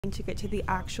to get to the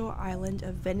actual island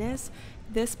of Venice.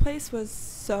 This place was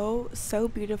so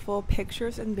beautiful.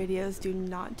 Pictures and videos do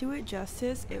not do it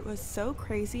justice. It was so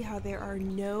crazy how there are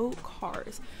no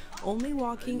cars, only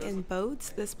walking in boats.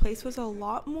 This place was a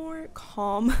lot more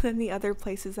calm than the other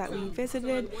places that we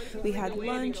visited. We had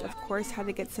lunch, of course, had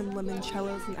to get some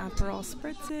limoncellos and Aperol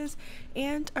spritzes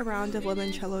and a round of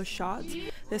limoncello shots.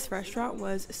 This restaurant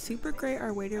was super great.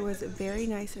 Our waiter was very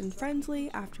nice and friendly.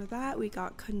 After that, we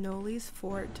got cannolis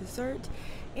for dessert,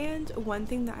 and one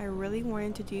thing that I really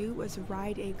wanted to do was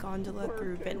ride a gondola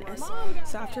through Venice.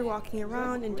 So after walking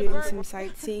around and doing some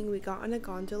sightseeing, we got on a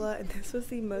gondola, and this was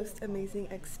the most amazing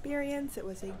experience. It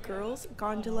was a girls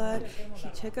gondola. He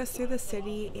took us through the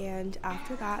city, and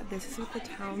after that, this is what the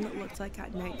town looks like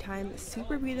at nighttime.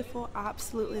 Super beautiful.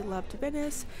 Absolutely loved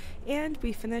Venice. And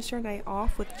we finished our night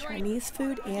off with Chinese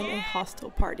food and a hostel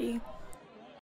party.